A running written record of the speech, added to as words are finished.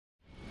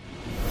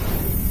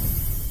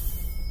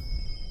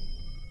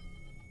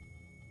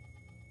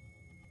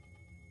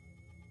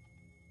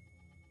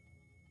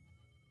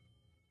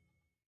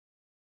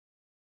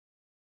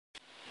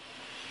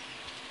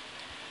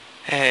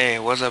Hey,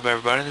 what's up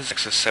everybody? This is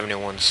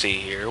Nexus71C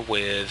here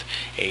with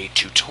a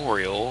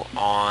tutorial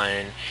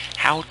on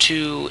how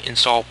to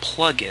install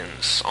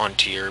plugins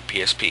onto your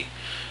PSP.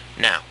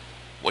 Now,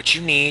 what you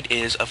need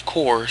is, of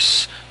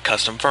course,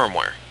 custom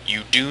firmware.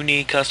 You do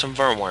need custom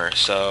firmware,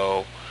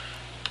 so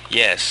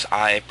yes,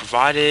 I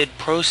provided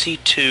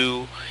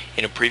ProC2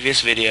 in a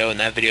previous video, and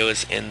that video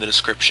is in the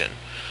description.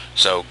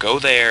 So go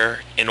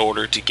there in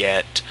order to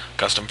get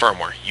custom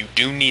firmware. You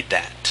do need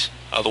that.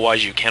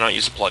 Otherwise, you cannot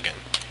use the plugin.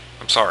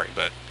 I'm sorry,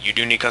 but you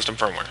do need custom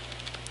firmware.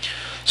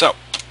 So,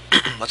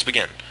 let's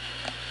begin.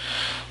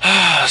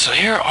 So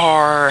here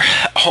are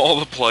all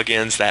the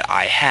plugins that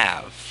I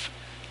have.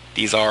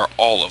 These are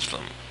all of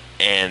them.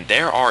 And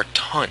there are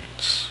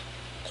tons.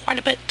 Quite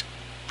a bit.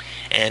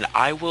 And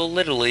I will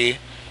literally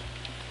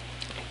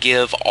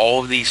give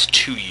all of these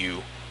to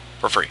you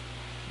for free.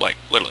 Like,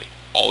 literally.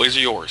 All these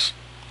are yours.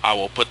 I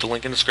will put the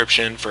link in the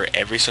description for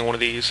every single one of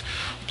these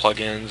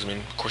plugins. I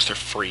mean, of course they're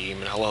free. I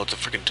mean, hello, it's a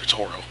freaking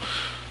tutorial.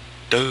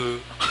 Duh.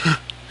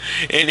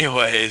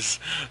 Anyways,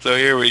 so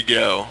here we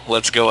go.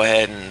 Let's go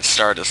ahead and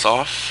start this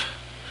off.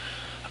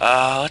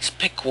 Let's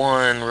pick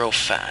one real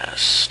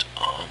fast.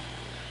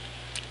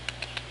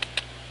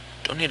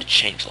 Don't need a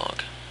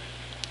changelog.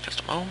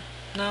 Custom home?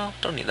 No,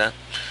 don't need that.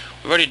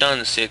 We've already done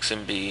the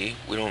CXMB.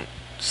 We don't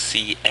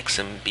see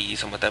XMB,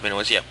 something like that. But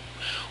anyways, yeah,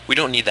 we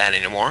don't need that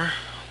anymore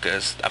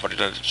because I've already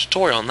done a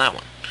tutorial on that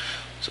one.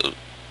 So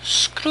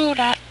screw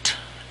that.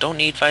 Don't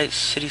need Vice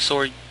City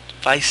Stories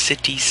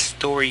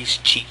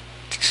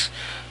cheats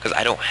because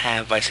I don't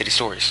have Vice City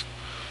Stories,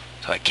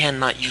 so I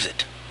cannot use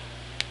it.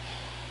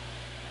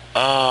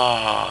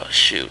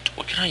 Shoot,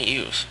 what can I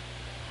use?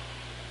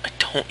 I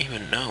don't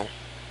even know.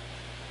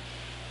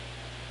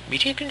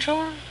 Media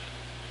controller?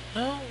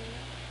 No?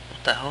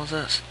 What the hell is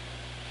this?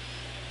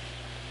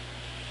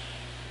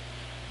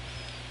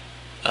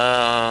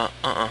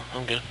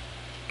 I'm good.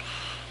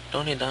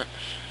 Don't need that.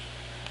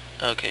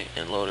 Okay,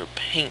 and loader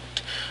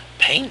paint.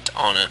 Paint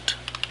on it?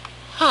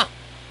 Huh.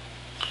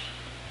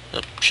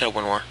 Nope, should have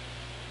one more.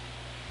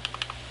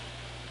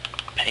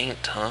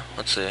 Paint, huh?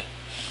 Let's see.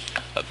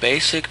 A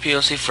basic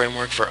PLC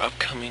framework for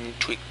upcoming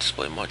tweaked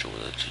display module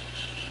with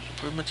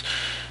improvements.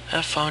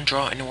 Have fun,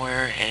 draw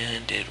anywhere,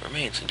 and it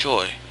remains.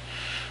 Enjoy.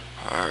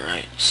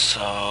 Alright,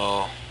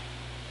 so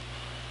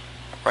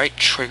right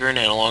trigger and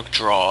analog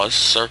draws,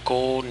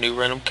 circle, new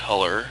random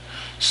color,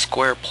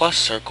 square plus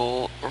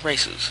circle,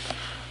 erases.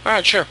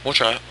 Alright, sure, we'll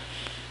try it.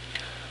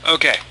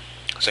 Okay,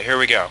 so here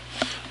we go.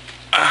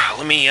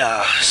 Let me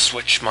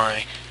switch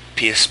my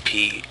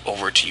PSP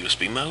over to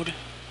USB mode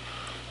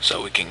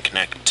so we can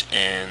connect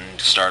and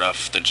start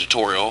off the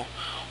tutorial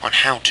on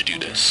how to do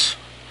this.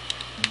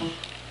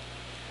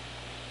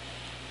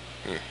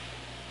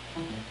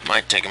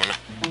 Might take a minute.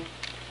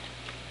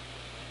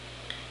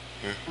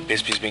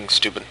 PSP's being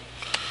stupid.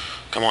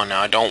 Come on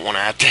now, I don't want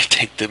to have to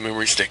take the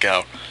memory stick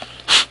out.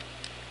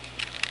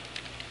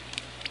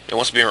 It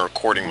wants to be in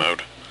recording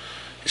mode.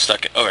 It's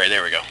stuck in... Okay,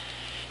 there we go.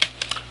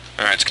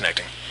 Alright, it's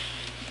connecting.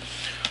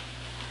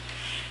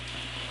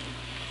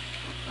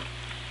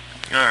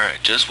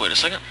 Alright, just wait a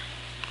second.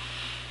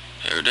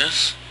 Here it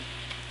is.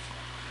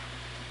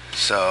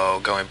 So,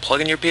 go and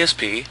plug in your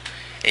PSP,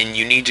 and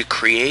you need to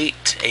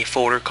create a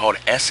folder called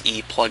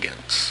SE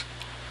Plugins.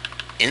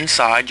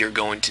 Inside, you're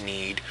going to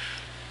need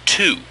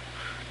two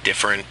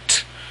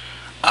different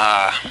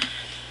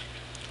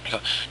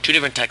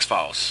text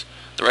files.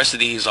 The rest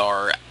of these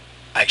are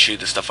actually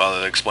the stuff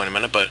I'll explain in a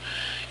minute, but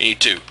you need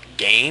two.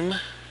 Game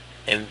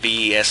and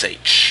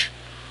VSH.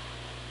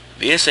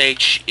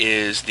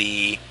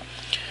 VSH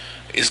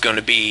is going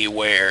to be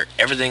where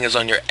everything is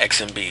on your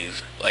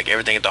XMBs, like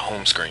everything at the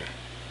home screen.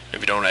 If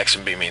you don't know what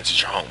XMB means,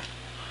 it's your home.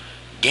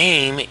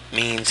 Game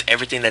means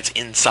everything that's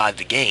inside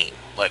the game,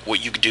 like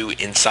what you could do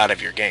inside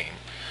of your game.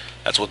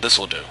 That's what this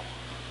will do.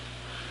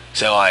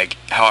 So like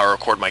how I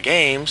record my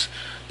games,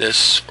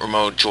 this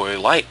Remote Joy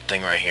Lite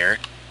thing right here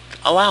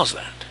allows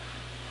that.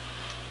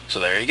 So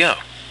there you go.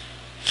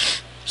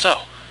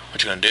 So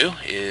what you're going to do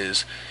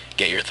is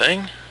get your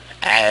thing,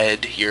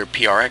 add your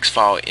PRX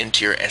file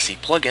into your SE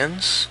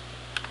plugins.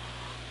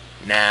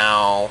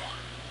 Now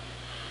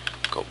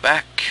go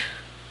back.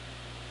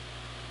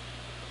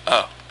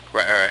 Oh,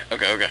 right,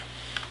 okay.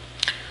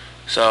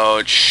 So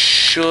it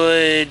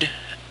should...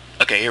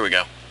 Okay, here we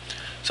go.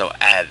 So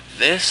add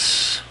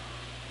this.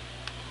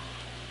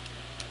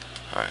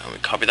 Alright, let me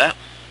copy that.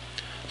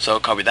 So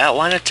copy that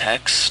line of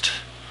text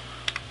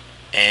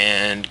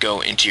and go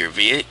into your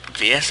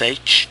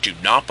VSH. Do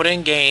not put it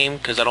in game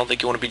because I don't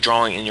think you want to be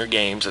drawing in your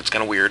games. That's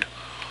kind of weird.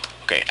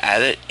 Okay,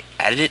 add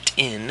it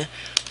in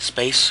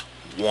space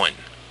 1.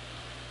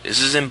 This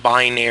is in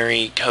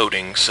binary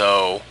coding,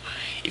 so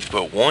if you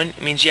put 1,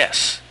 it means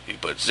yes. If you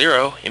put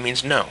 0, it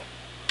means no.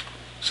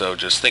 So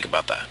just think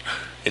about that.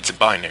 It's a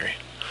binary.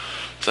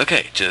 It's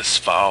okay.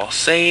 Just file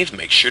save.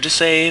 Make sure to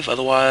save,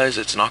 otherwise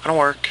it's not going to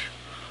work.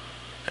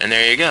 And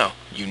there you go.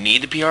 You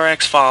need the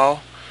PRX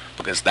file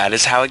because that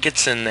is how it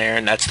gets in there,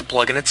 and that's the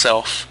plugin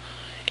itself.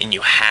 And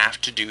you have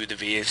to do the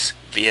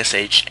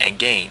VSH and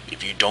game.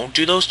 If you don't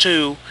do those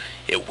two,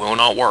 it will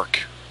not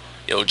work.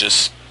 You'll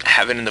just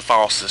have it in the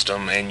file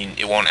system, and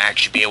it won't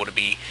actually be able to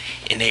be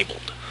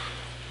enabled.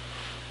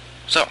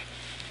 So,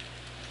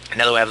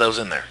 now that we have those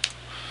in there,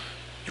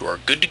 you are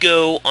good to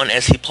go on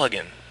SE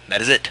plugin.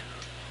 That is it.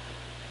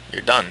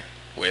 You're done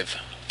with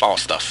file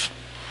stuff.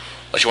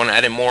 Unless you want to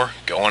add in more,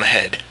 go on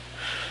ahead.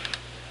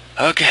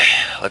 Okay,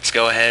 let's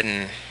go ahead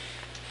and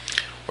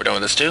we're done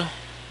with this too.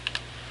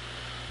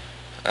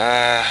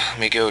 Let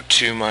me go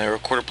to my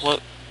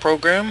recorder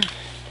program.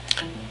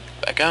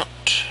 Back out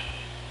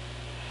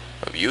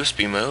of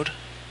USB mode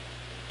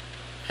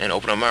and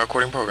open up my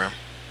recording program.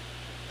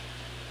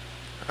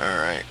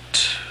 Alright.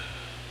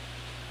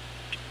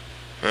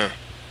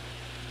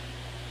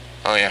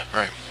 Oh yeah,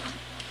 right.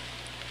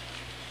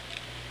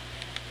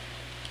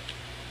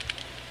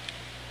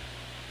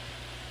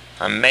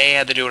 I may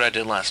have to do what I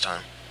did last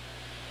time.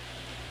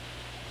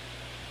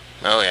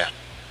 Oh yeah.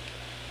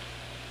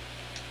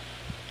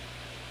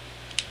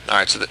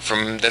 Alright, so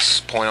from this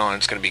point on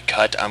it's going to be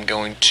cut. I'm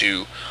going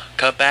to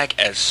cut back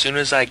as soon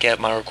as I get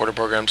my recorder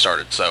program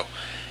started. So,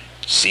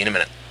 see you in a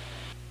minute.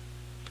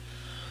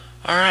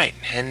 Alright,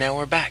 and now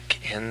we're back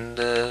and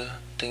the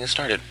thing is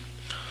started.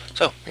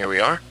 So, here we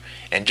are.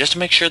 And just to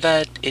make sure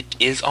that it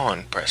is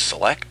on, press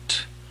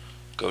select,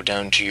 go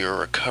down to your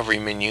recovery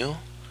menu,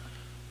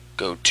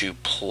 go to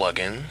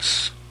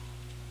plugins,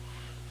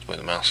 move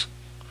the mouse,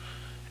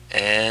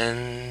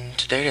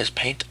 and there it is,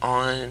 paint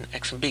on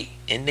X&B,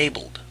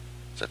 enabled.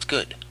 So that's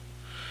good.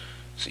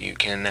 So you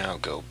can now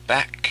go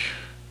back.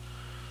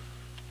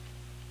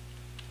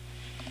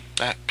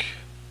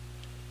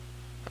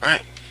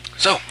 Alright,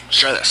 so let's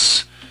try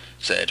this.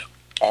 It said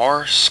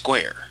R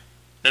square.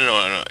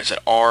 No, it said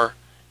R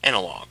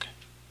analog.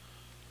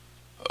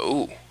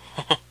 Oh,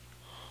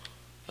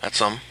 that's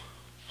some.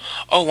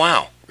 Oh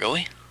wow,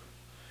 really?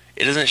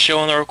 It doesn't show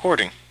on the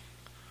recording.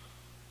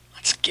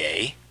 That's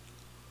gay.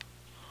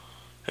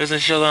 It doesn't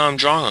show that I'm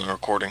drawing on the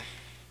recording,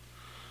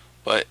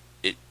 but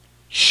it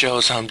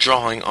shows how I'm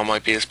drawing on my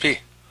PSP.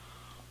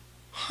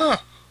 Huh.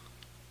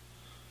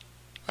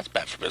 That's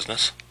bad for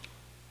business.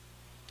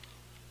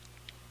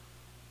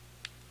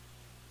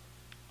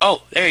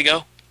 Oh, there you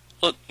go.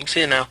 Look, you can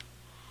see it now.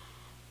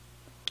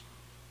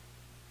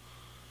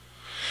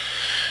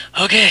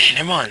 Okay,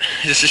 never mind.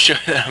 Just to show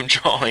you that I'm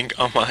drawing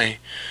on my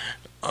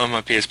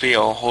PSP,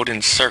 I'll hold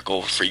in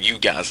circle for you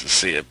guys to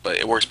see it, but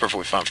it works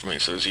perfectly fine for me.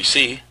 So as you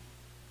see,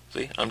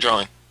 I'm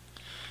drawing,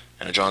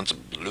 and I'm drawing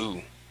some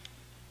blue.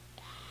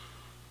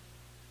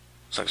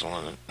 It's like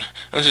someone.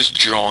 I was just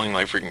drawing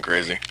like freaking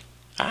crazy.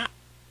 All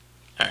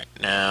right,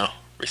 now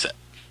reset.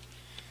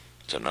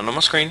 So none on my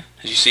screen.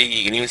 As you see,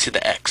 you can even see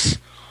the X.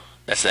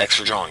 That's the X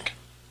for drawing.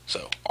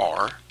 So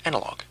R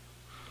analog.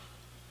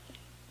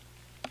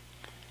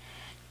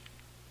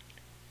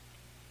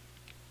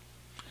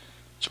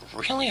 It's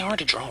really hard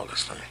to draw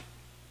this thing.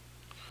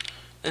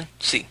 Then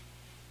C.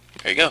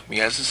 There you go. You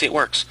guys can see it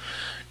works.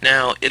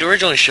 Now, it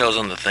originally shows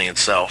on the thing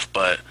itself,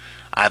 but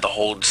I had to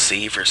hold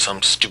C for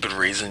some stupid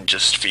reason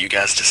just for you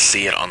guys to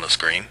see it on the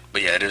screen.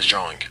 But yeah, it is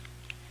drawing.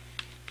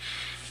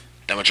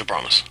 That much I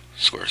promise.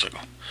 Square circle.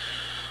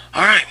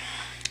 Alright.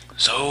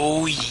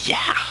 So,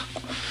 yeah.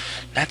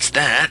 That's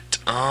that.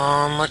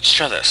 Let's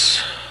try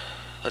this.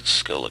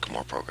 Let's go look at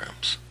more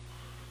programs.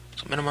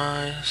 So,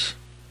 minimize.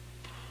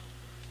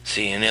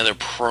 See, any other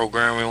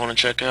program we want to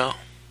check out?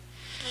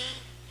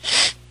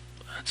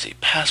 Let's see,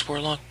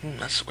 password lock.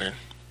 That's weird.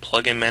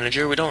 Plugin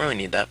manager. We don't really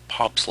need that.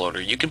 Pops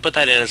loader. You can put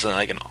that in as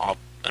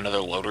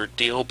another loader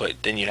deal,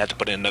 but then you'd have to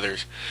put in another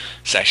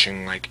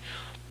section like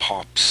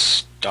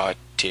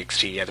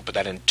pops.txt. You have to put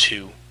that in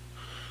too.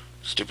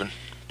 Stupid.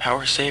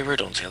 Power saver.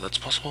 Don't see how that's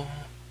possible.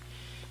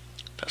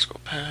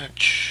 Passcode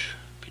patch.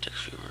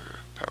 PTX viewer.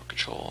 Power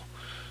control.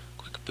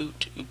 Quick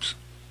boot. Oops.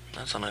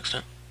 That's on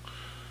accident.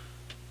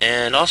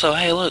 And also,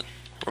 hey look,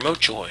 Remote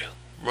Joy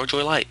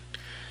Lite.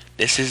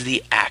 This is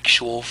the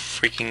actual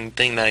freaking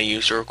thing that I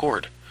use to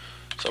record.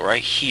 So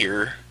right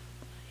here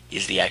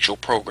is the actual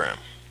program.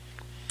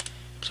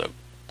 So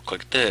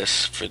click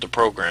this for the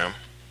program,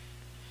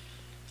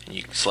 and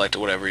you can select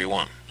whatever you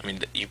want. I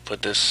mean, you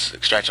put this,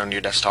 extract onto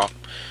your desktop,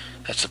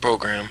 that's the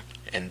program,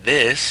 and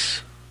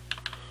this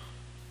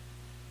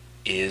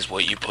is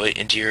what you put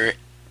into your,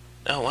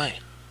 oh wait,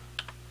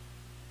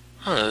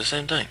 oh, they're the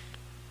same thing.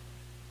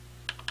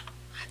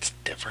 It's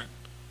different.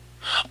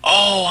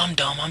 Oh, I'm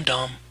dumb.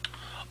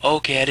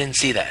 Okay, I didn't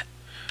see that.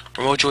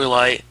 Remote Joy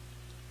Lite,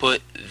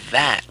 put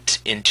that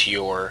into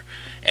your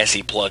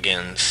SE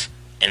plugins,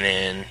 and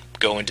then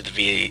go into the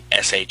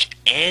VSH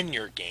and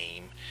your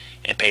game,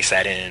 and paste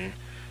that in,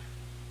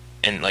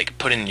 and like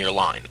put in your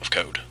line of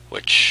code,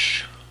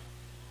 which,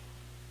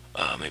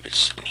 maybe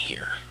it's in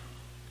here.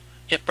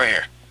 Yep, right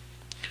here.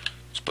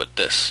 Let's put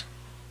this.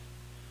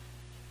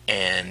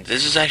 And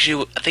this is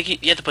actually, I think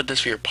you have to put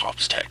this for your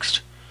pops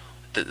text.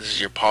 This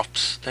is your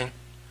pops thing.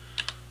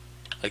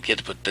 Like you have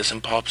to put this in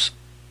pops.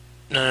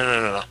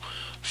 No.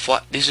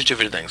 These are two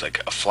different things,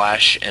 like a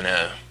flash and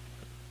a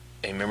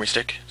memory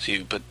stick. So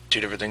you put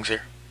two different things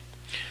here.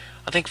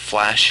 I think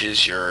flash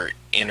is your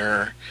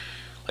inner,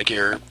 like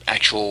your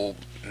actual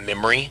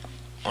memory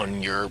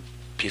on your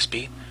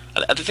PSP.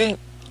 I think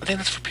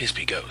that's for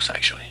PSP Ghost,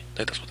 actually. I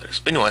think that's what that is.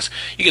 But anyways,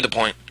 you get the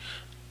point.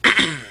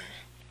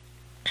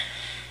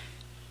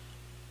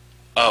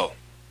 Oh,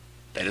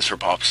 that is for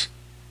Pops.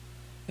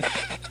 I'm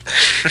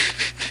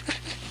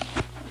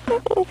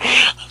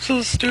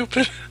so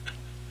stupid.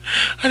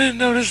 I didn't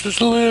notice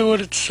that's literally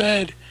what it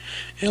said.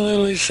 It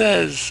literally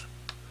says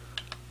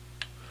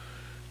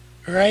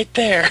right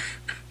there.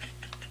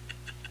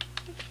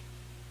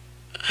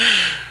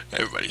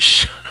 Everybody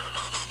shut up.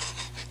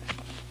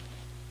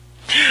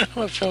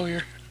 I'm a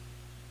failure.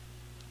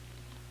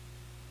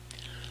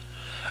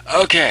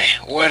 Okay,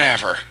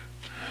 whatever.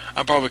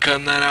 I'm probably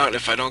cutting that out.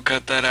 If I don't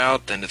cut that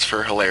out, then it's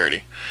for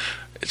hilarity.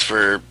 It's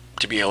for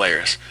to be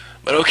hilarious.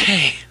 But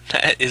okay,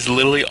 that is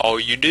literally all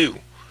you do.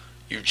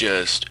 You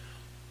just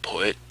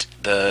put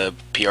the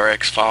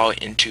PRX file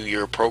into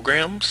your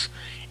programs,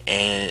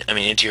 and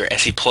into your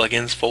SE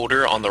plugins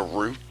folder on the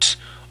root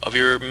of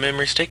your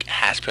memory stick. It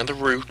has to be on the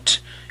root.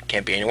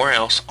 Can't be anywhere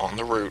else. On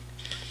the root.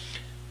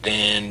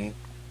 Then,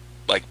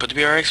 put the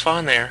PRX file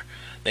in there.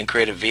 Then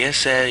create a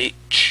VSH.txt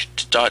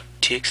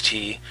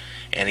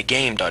and a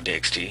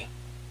game.txt.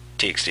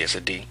 TXT, I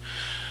said D.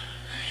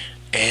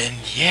 And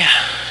yeah,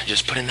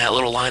 just put in that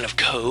little line of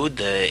code,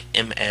 the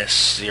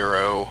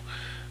ms0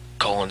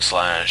 colon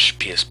slash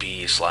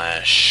PSP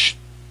slash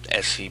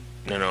SC,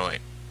 no,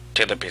 wait,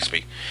 take the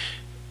PSP,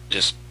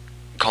 just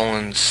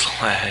colon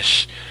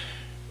slash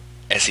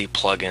SE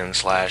plugin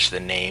slash the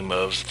name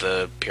of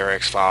the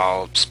PRX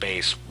file,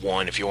 space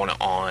 1 if you want it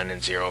on,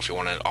 and 0 if you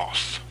want it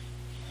off.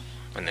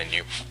 And then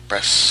you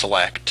press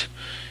select,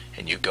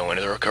 and you go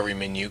into the recovery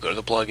menu, go to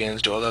the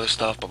plugins, do all the other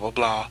stuff, blah blah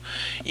blah.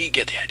 You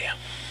get the idea.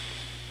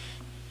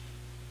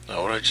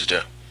 Now what did I just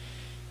do?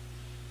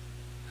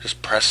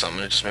 Just press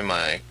something, it just made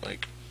my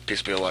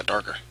PSP a lot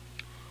darker.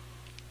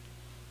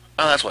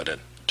 Oh, that's what I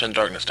did. Turn the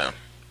darkness down.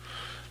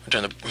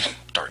 Turn the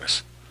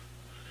darkness.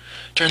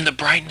 Turn the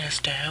brightness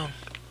down.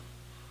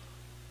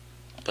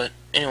 But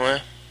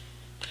anyway.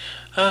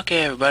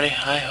 Okay everybody,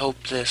 I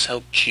hope this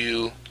helped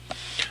you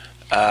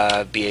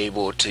be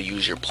able to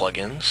use your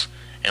plugins.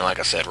 And like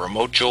I said,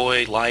 Remote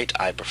Joy Lite,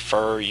 I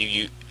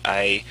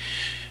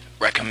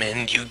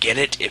recommend you get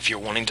it if you're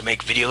wanting to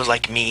make videos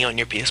like me on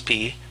your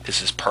PSP.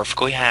 This is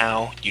perfectly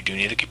how. You do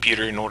need a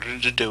computer in order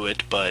to do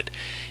it, but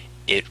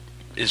it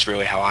is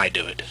really how I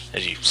do it.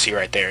 As you see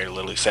right there, it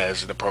literally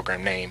says the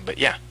program name, but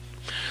yeah.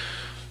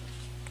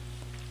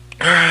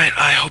 Alright,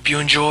 I hope you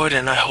enjoyed,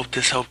 and I hope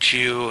this helped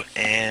you,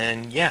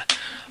 and yeah,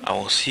 I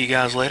will see you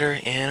guys later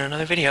in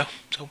another video.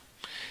 So,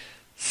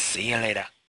 see you later.